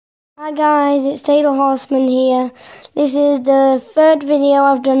Hi guys, it's Taylor Horseman here. This is the third video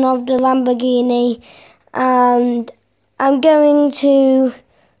I've done of the Lamborghini, and I'm going to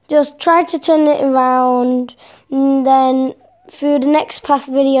just try to turn it around, and then through the next past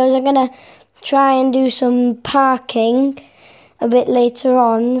videos I'm going to try and do some parking a bit later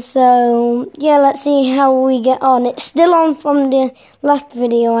on. So yeah, let's see how we get on. It's still on from the last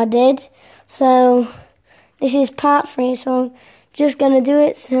video I did, so this is part 3, so I'm just going to do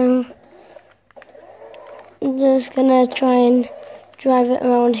it. So I'm just going to try and drive it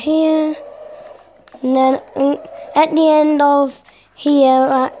around here, and then at the end of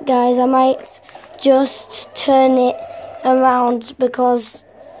here, guys, I might just turn it around because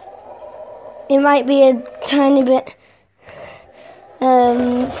it might be a tiny bit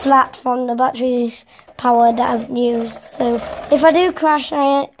flat from the battery's power that I've used. So if I do crash,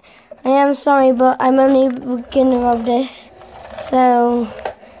 I am sorry, but I'm only a beginner of this. So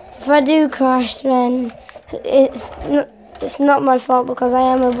if I do crash, then it's not my fault because I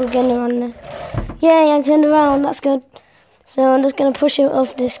am a beginner on this. Yay, I turned around, that's good. So I'm just going to push it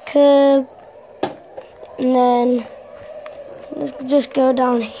off this curb, and then let's just go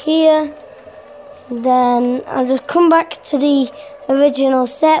down here. Then I'll just come back to the original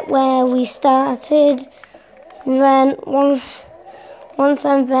set where we started. Then once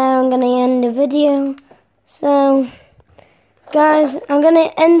I'm there, I'm going to end the video. So guys, I'm going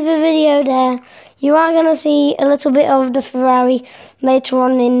to end the video there. You are going to see a little bit of the Ferrari later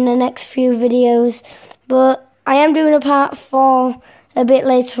on in the next few videos, but I am doing a part 4 a bit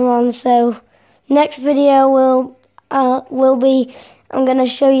later on. So next video will be, I'm going to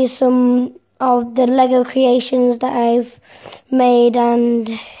show you some of the Lego creations that I've made, and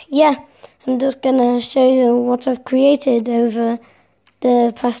yeah, I'm just going to show you what I've created over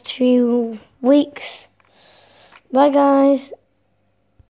the past few weeks. Bye guys.